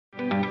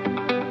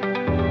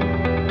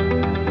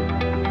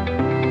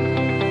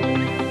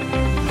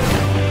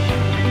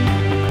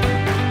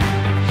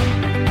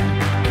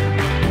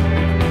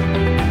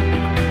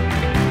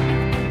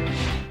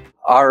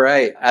All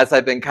right. As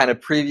I've been kind of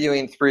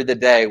previewing through the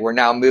day, we're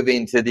now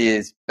moving to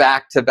these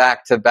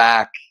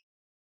back-to-back-to-back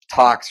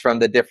talks from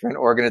the different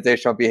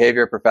organizational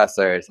behavior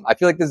professors. I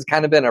feel like this has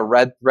kind of been a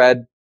red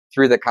thread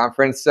through the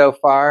conference so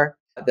far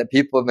that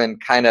people have been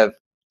kind of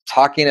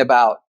talking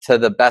about to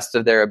the best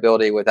of their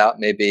ability without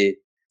maybe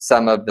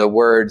some of the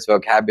words,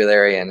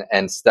 vocabulary,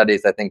 and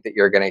studies I think that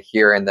you're going to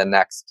hear in the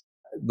next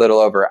little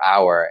over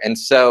hour. And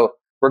so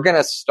we're going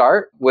to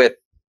start with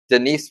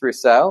Denise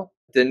Rousseau.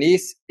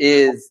 Denise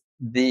is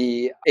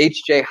the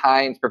H.J.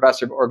 Heinz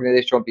Professor of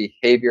Organizational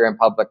Behavior and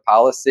Public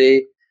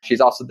Policy. She's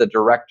also the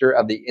director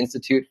of the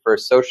Institute for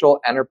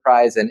Social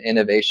Enterprise and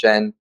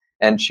Innovation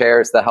and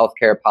chairs the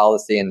Healthcare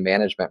Policy and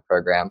Management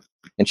Program.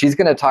 And she's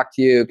going to talk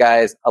to you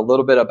guys a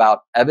little bit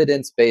about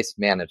evidence-based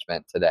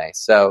management today.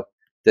 So,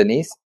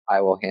 Denise, I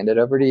will hand it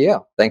over to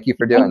you. Thank you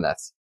for doing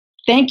this.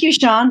 Thank you,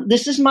 Sean.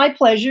 This is my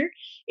pleasure.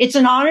 It's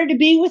an honor to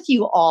be with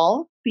you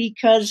all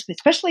because,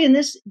 especially in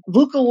this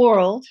VUCA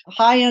world,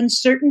 high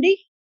uncertainty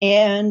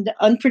and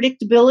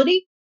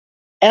unpredictability,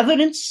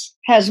 evidence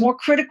has more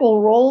critical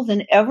role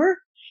than ever,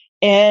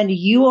 and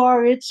you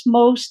are its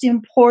most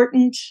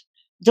important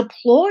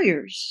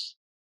deployers.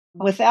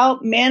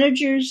 Without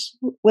managers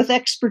with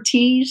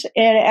expertise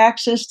and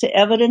access to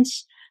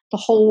evidence, the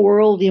whole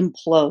world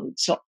implodes.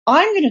 So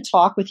I'm going to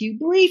talk with you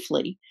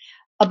briefly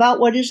about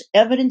what is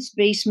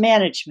evidence-based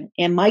management.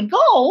 And my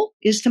goal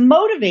is to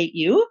motivate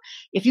you,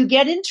 if you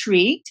get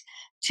intrigued,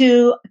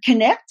 to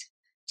connect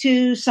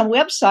to some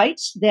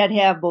websites that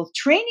have both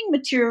training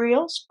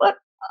materials, but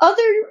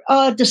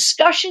other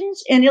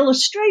discussions and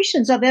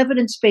illustrations of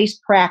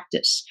evidence-based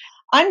practice.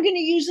 I'm going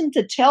to use them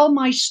to tell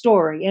my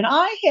story. And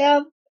I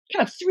have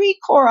kind of 3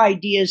 core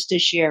ideas to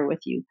share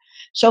with you.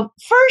 So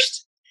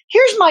first,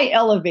 here's my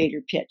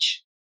elevator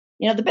pitch.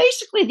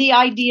 Basically the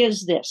idea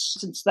is this.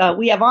 Since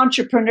we have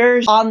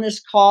entrepreneurs on this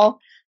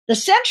call, the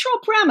central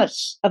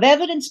premise of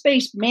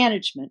evidence-based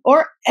management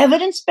or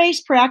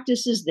evidence-based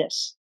practice is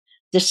this.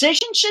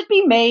 Decisions should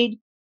be made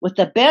with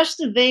the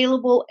best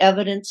available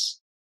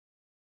evidence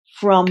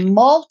from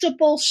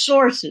multiple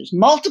sources,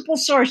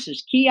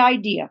 key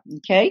idea,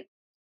 okay?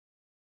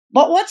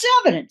 But what's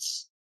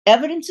evidence?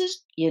 Evidence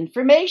is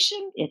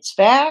information, it's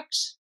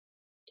facts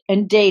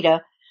and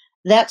data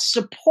that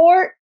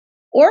support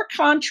or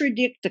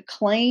contradict a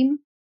claim,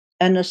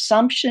 an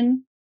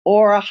assumption,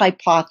 or a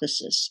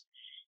hypothesis.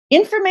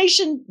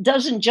 Information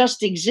doesn't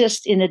just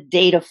exist in a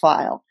data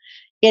file.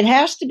 It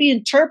has to be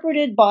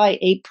interpreted by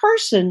a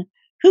person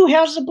who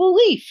has a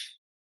belief.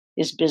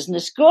 Is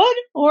business good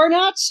or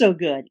not so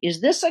good? Is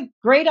this a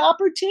great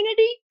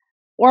opportunity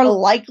or a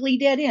likely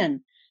dead end?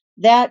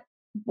 That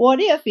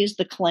what if is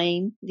the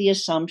claim, the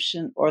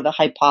assumption, or the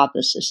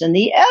hypothesis. And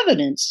the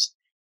evidence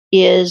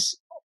is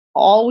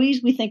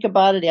always, we think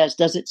about it as,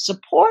 does it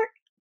support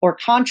or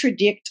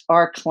contradict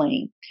our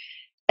claim?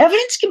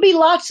 Evidence can be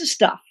lots of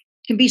stuff.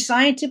 It can be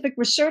scientific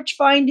research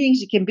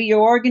findings. It can be your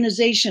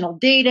organizational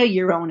data,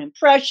 your own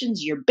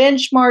impressions, your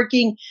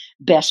benchmarking,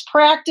 best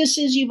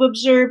practices you've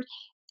observed,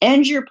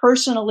 and your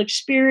personal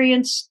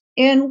experience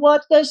and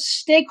what the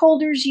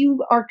stakeholders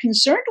you are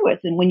concerned with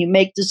and when you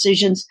make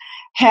decisions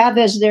have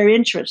as their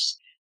interests.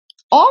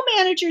 All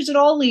managers and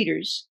all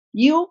leaders,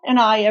 you and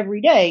I every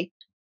day,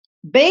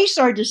 base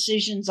our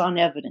decisions on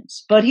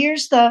evidence. But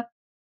here's the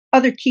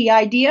other key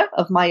idea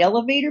of my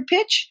elevator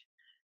pitch.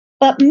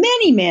 But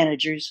many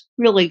managers,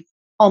 really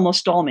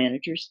almost all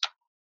managers,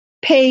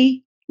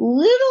 pay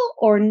little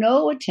or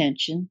no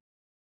attention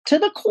to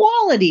the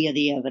quality of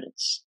the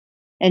evidence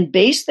and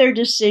base their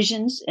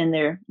decisions and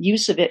their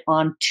use of it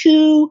on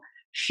too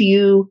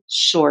few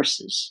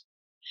sources.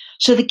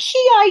 So the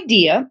key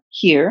idea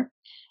here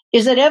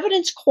is that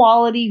evidence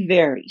quality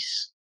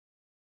varies.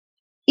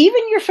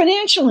 Even your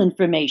financial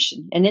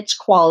information and its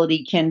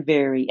quality can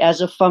vary as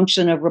a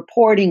function of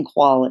reporting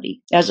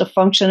quality, as a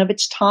function of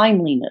its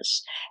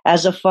timeliness,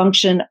 as a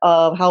function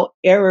of how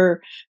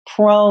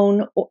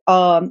error-prone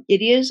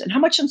it is, and how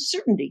much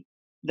uncertainty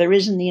there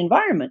is in the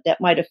environment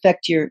that might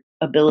affect your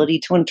ability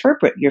to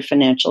interpret your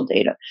financial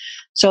data.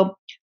 So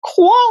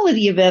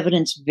quality of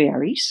evidence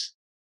varies,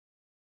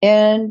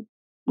 and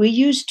we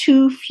use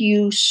too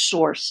few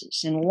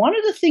sources. And one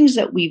of the things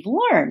that we've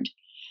learned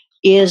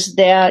is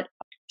that,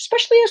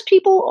 especially as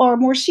people are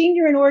more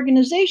senior in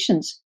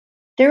organizations,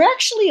 they're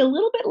actually a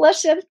little bit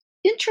less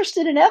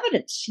interested in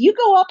evidence. You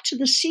go up to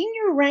the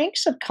senior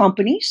ranks of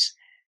companies,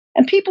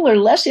 and people are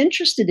less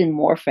interested in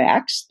more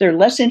facts. They're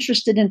less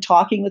interested in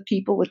talking with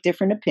people with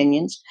different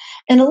opinions,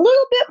 and a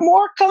little bit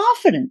more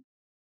confident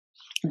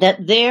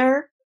that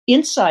their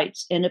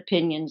insights and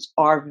opinions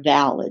are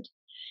valid.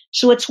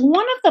 So it's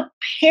one of the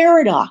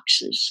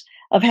paradoxes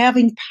of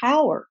having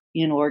power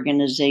in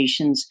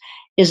organizations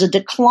is a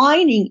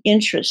declining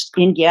interest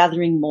in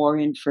gathering more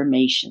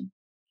information.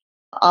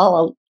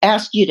 I'll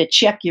ask you to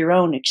check your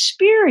own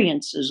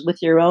experiences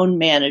with your own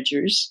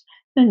managers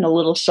and a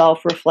little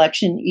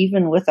self-reflection,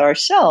 even with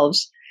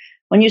ourselves.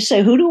 When you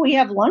say, who do we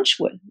have lunch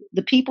with?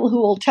 The people who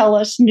will tell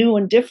us new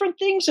and different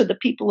things, or the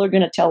people who are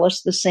going to tell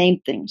us the same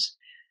things?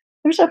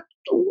 there's a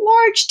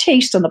large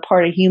taste on the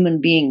part of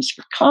human beings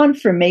for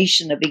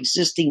confirmation of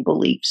existing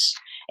beliefs.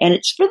 And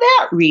it's for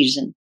that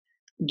reason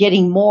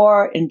getting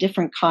more and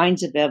different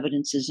kinds of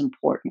evidence is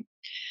important.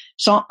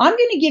 So I'm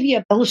going to give you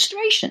an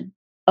illustration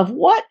of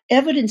what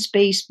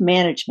evidence-based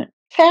management,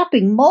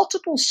 tapping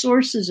multiple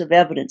sources of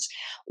evidence,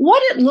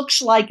 what it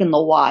looks like in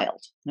the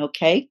wild,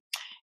 okay?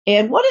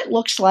 And what it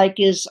looks like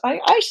is,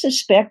 I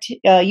suspect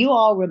you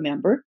all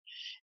remember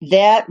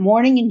that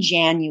morning in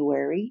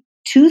January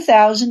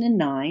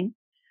 2009,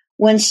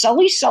 when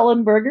Sully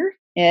Sullenberger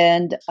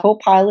and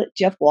co-pilot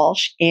Jeff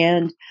Walsh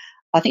and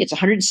I think it's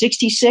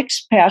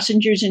 166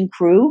 passengers and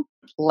crew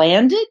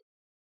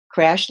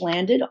crash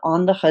landed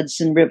on the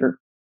Hudson River.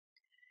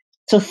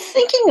 So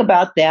thinking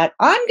about that,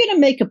 I'm going to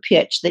make a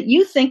pitch that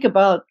you think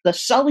about the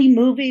Sully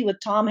movie with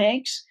Tom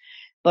Hanks,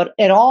 but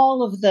at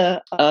all of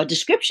the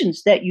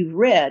descriptions that you've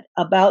read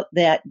about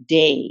that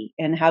day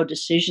and how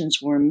decisions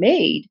were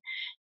made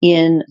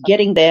in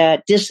getting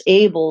that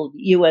disabled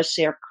U.S.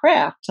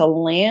 aircraft to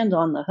land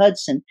on the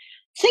Hudson,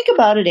 think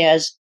about it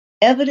as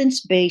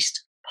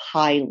evidence-based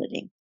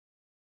piloting.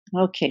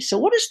 Okay, so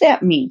what does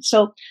that mean?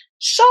 So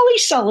Sully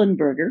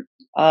Sullenberger,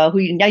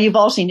 who now you've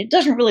all seen, it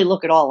doesn't really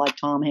look at all like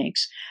Tom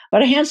Hanks,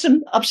 but a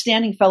handsome,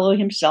 upstanding fellow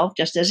himself,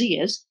 just as he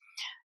is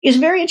a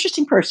very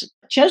interesting person.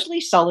 Chesley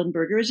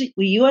Sullenberger is a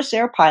U.S.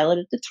 air pilot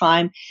at the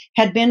time,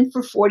 had been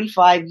for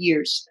 45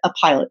 years a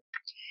pilot.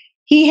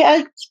 He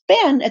had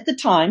been, at the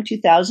time,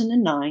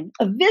 2009,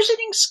 a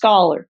visiting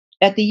scholar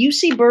at the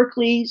UC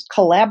Berkeley's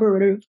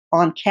Collaborative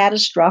on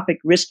Catastrophic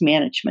Risk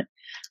Management.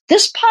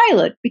 This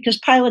pilot, because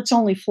pilots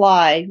only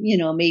fly,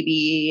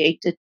 maybe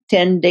 8 to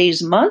 10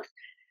 days a month,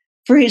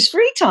 for his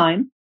free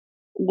time,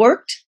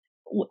 worked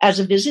as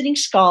a visiting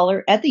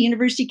scholar at the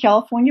University of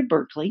California,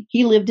 Berkeley.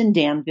 He lived in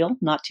Danville,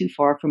 not too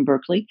far from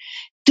Berkeley,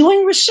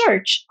 doing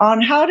research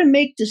on how to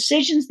make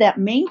decisions that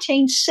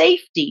maintain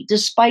safety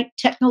despite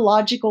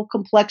technological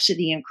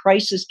complexity and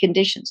crisis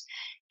conditions.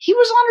 He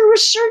was on a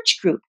research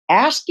group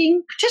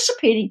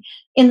participating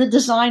in the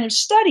design of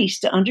studies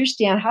to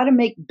understand how to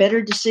make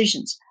better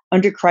decisions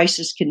under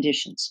crisis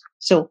conditions.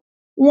 So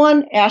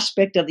one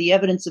aspect of the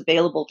evidence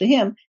available to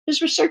him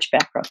is research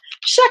background.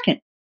 Second,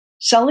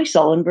 Sully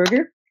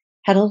Sullenberger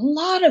had a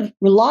lot of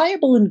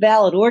reliable and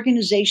valid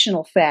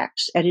organizational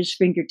facts at his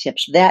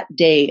fingertips that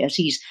day as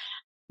he's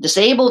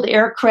disabled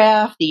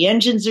aircraft, the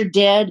engines are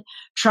dead,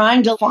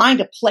 trying to find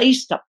a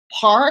place to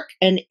park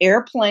an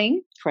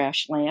airplane,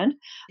 crash land,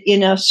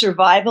 in a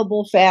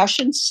survivable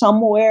fashion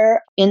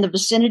somewhere in the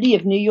vicinity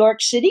of New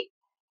York City.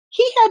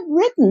 He had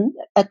written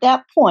at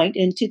that point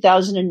in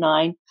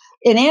 2009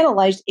 and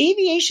analyzed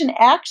aviation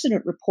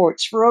accident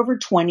reports for over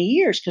 20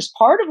 years, because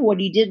part of what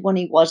he did when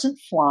he wasn't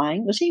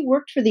flying was he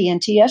worked for the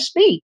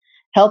NTSB,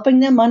 helping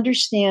them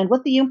understand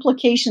what the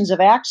implications of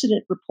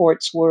accident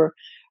reports were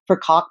for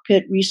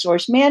cockpit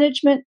resource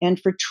management and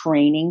for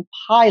training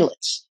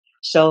pilots.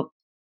 So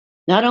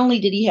not only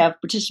did he have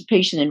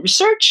participation in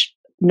research,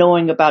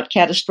 knowing about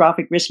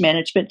catastrophic risk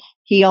management,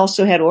 he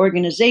also had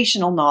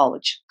organizational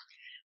knowledge.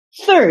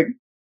 Third,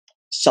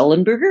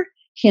 Sullenberger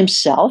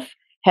himself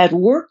had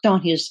worked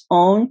on his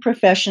own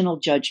professional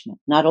judgment.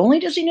 Not only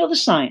does he know the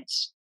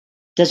science,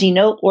 does he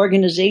know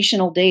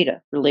organizational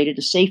data related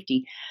to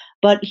safety,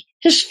 but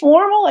his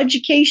formal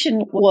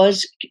education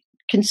was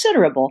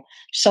considerable.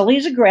 Sully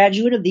is a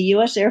graduate of the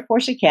U.S. Air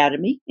Force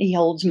Academy. He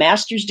holds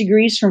master's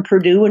degrees from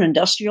Purdue in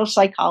industrial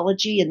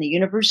psychology and the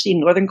University of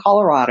Northern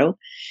Colorado.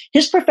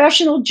 His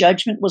professional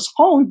judgment was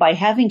honed by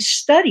having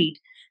studied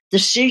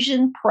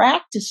decision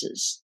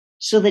practices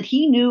so that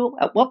he knew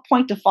at what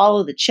point to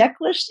follow the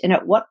checklist and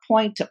at what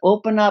point to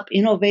open up,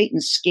 innovate,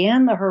 and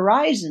scan the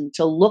horizon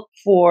to look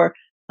for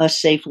a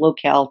safe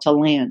locale to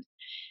land.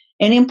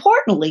 And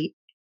importantly,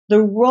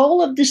 the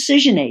role of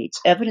decision aids,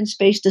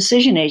 evidence-based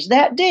decision aids,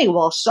 that day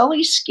while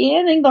Sully's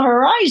scanning the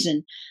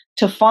horizon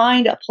to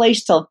find a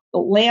place to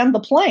land the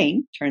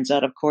plane, turns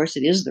out, of course,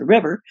 it is the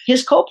river,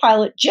 his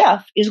co-pilot,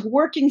 Jeff, is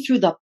working through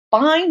the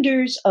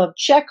binders of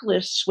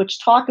checklists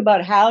which talk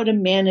about how to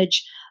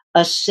manage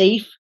a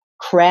safe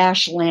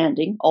crash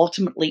landing,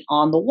 ultimately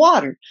on the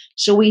water.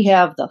 So we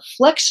have the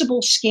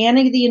flexible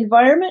scanning of the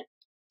environment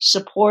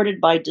supported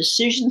by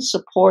decision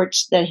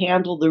supports that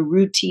handle the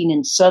routine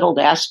and settled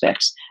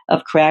aspects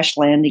of crash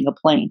landing a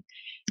plane.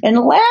 And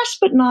last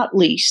but not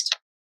least,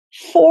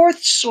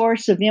 fourth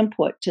source of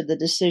input to the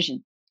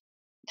decision,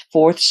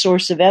 fourth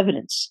source of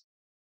evidence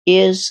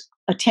is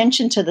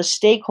attention to the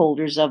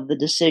stakeholders of the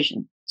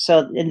decision.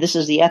 So, and this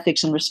is the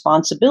ethics and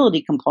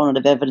responsibility component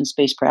of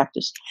evidence-based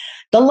practice.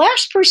 The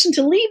last person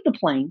to leave the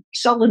plane,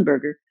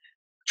 Sullenberger,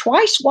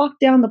 twice walked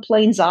down the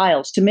plane's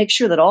aisles to make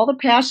sure that all the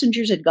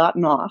passengers had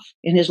gotten off.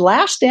 And his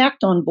last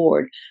act on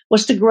board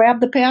was to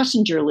grab the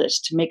passenger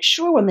list to make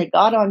sure when they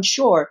got on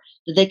shore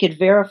that they could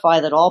verify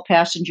that all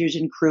passengers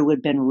and crew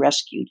had been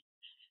rescued.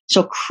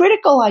 So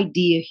critical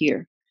idea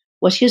here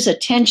was his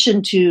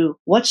attention to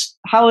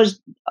how is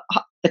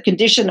the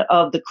condition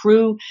of the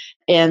crew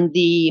and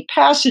the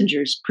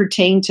passengers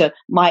pertain to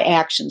my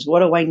actions. What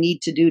do I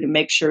need to do to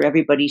make sure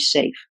everybody's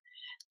safe?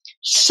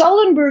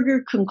 Sullenberger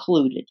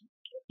concluded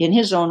in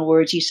his own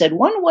words, he said,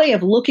 one way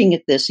of looking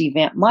at this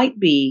event might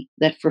be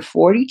that for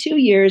 42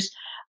 years,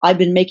 I've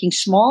been making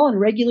small and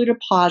regular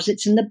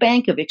deposits in the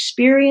bank of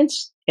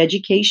experience,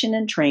 education,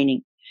 and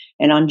training.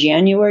 And on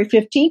January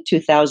 15,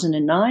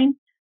 2009,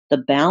 the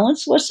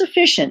balance was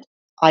sufficient.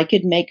 I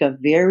could make a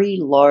very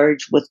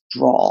large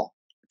withdrawal.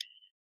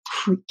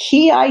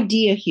 Key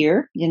idea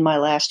here in my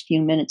last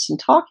few minutes in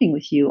talking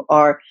with you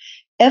are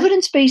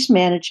evidence-based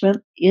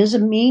management is a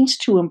means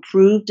to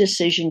improve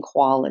decision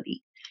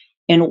quality.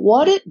 And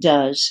what it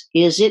does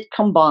is it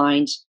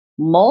combines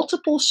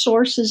multiple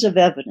sources of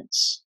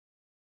evidence.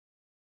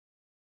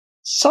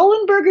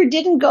 Sullenberger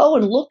didn't go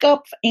and look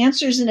up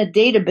answers in a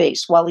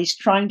database while he's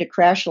trying to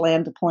crash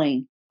land a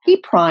plane. He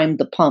primed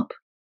the pump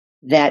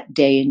that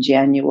day in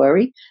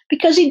January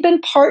because he'd been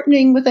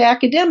partnering with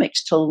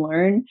academics to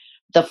learn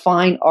the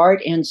fine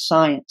art and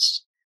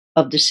science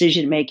of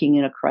decision-making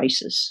in a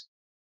crisis.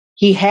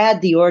 He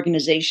had the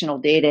organizational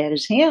data at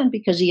his hand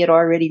because he had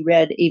already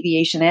read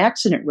aviation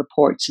accident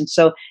reports. And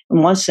so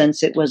in one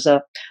sense, it was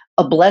a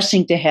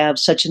blessing to have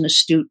such an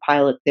astute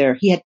pilot there.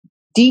 He had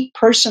deep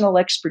personal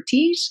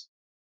expertise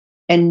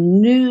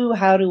and knew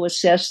how to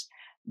assess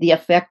the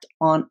effect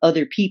on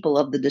other people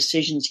of the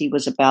decisions he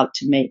was about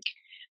to make.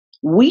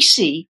 We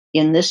see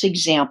in this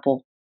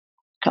example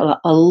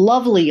a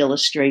lovely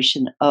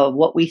illustration of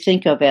what we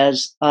think of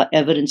as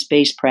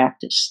evidence-based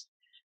practice.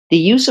 The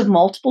use of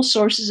multiple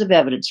sources of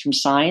evidence from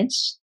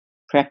science,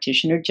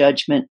 practitioner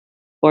judgment,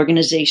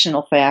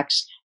 organizational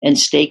facts, and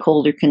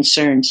stakeholder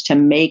concerns to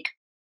make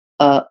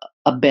a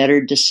better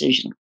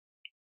decision.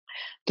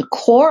 The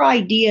core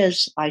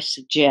ideas I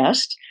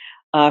suggest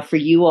for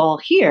you all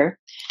here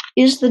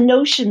is the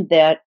notion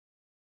that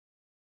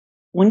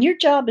when your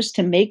job is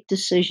to make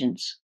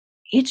decisions,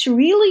 it's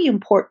really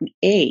important,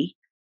 A,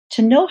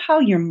 to know how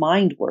your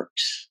mind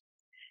works.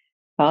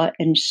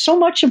 And so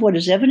much of what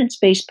is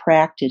evidence-based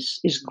practice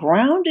is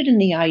grounded in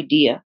the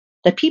idea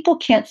that people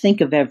can't think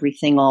of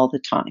everything all the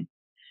time.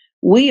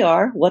 We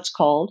are what's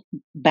called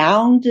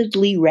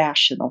boundedly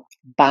rational,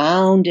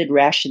 bounded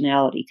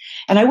rationality.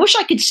 And I wish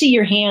I could see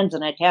your hands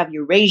and I'd have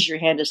you raise your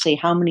hand to say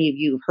how many of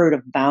you have heard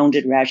of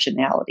bounded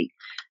rationality.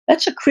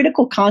 That's a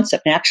critical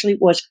concept. And actually,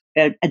 it was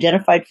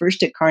identified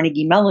first at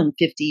Carnegie Mellon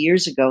 50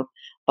 years ago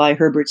by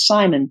Herbert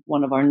Simon,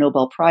 one of our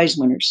Nobel Prize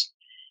winners.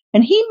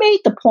 And he made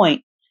the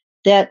point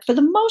that for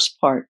the most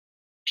part,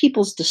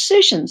 people's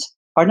decisions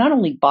are not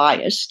only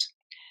biased,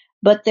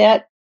 but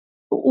that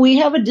we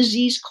have a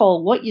disease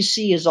called what you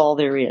see is all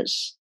there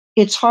is.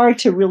 It's hard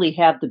to really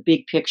have the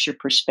big picture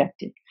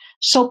perspective.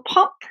 So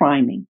pump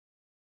priming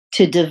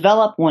to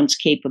develop one's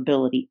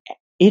capability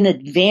in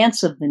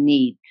advance of the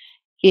need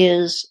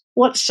is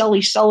what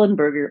Sully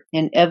Sullenberger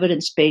and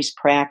evidence-based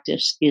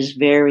practice is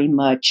very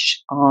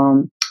much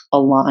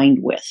aligned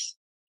with.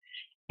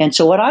 And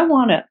so what I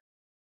want to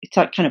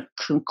kind of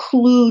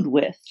conclude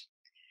with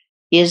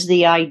is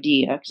the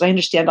idea, because I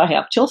understand I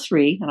have till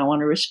 3 and I want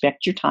to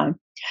respect your time,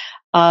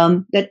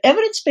 that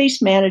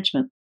evidence-based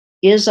management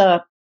is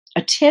a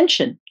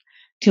attention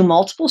to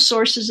multiple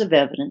sources of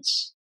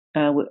evidence.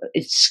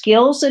 It's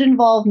skills that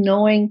involve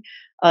knowing,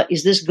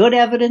 is this good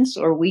evidence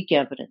or weak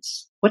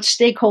evidence? What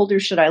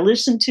stakeholders should I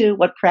listen to?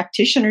 What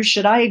practitioners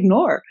should I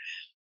ignore?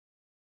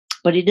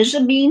 But it is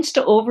a means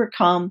to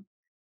overcome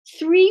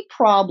 3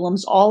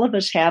 problems all of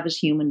us have as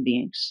human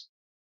beings.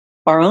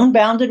 Our own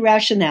bounded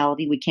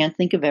rationality, we can't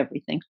think of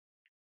everything.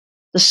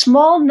 The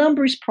small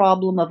numbers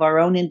problem of our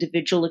own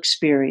individual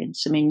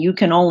experience. I mean, you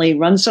can only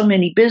run so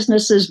many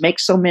businesses, make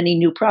so many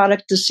new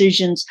product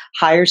decisions,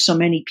 hire so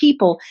many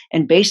people,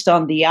 and based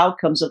on the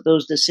outcomes of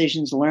those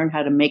decisions, learn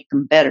how to make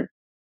them better.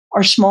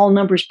 Our small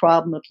numbers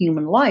problem of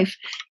human life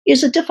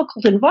is a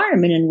difficult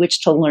environment in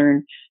which to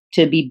learn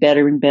to be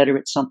better and better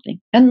at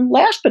something. And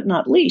last but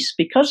not least,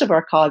 because of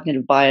our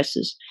cognitive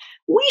biases,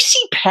 we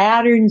see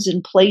patterns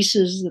in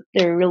places that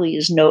there really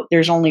is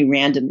there's only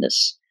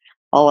randomness.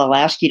 I'll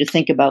ask you to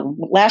think about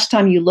last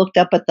time you looked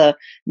up at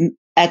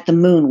the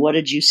moon, what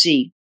did you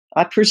see?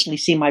 I personally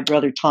see my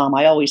brother Tom.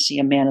 I always see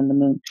a man in the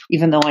moon,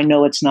 even though I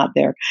know it's not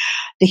there.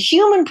 The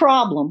human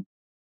problem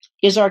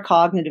is our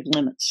cognitive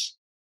limits.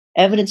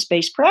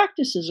 Evidence-based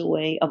practice is a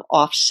way of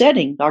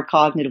offsetting our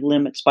cognitive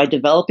limits by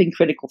developing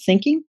critical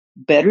thinking,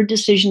 better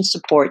decision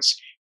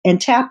supports, and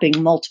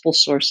tapping multiple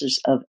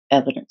sources of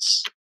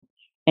evidence.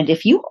 And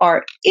if you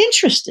are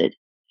interested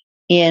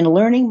in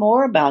learning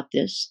more about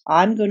this,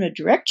 I'm going to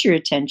direct your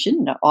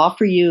attention to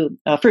offer you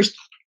first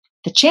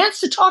the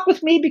chance to talk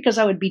with me because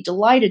I would be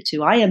delighted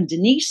to. I am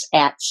Denise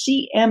at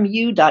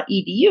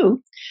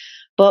cmu.edu,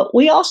 but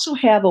we also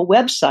have a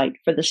website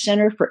for the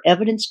Center for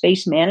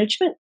Evidence-Based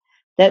Management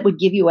that would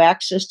give you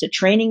access to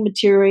training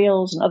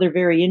materials and other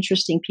very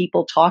interesting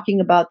people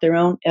talking about their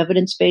own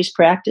evidence-based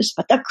practice.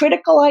 But the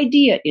critical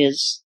idea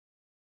is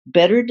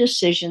better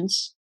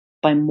decisions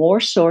by more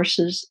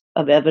sources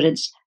of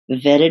evidence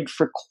vetted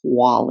for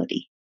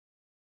quality.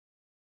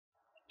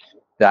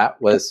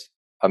 That was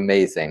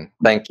amazing.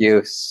 Thank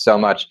you so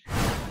much.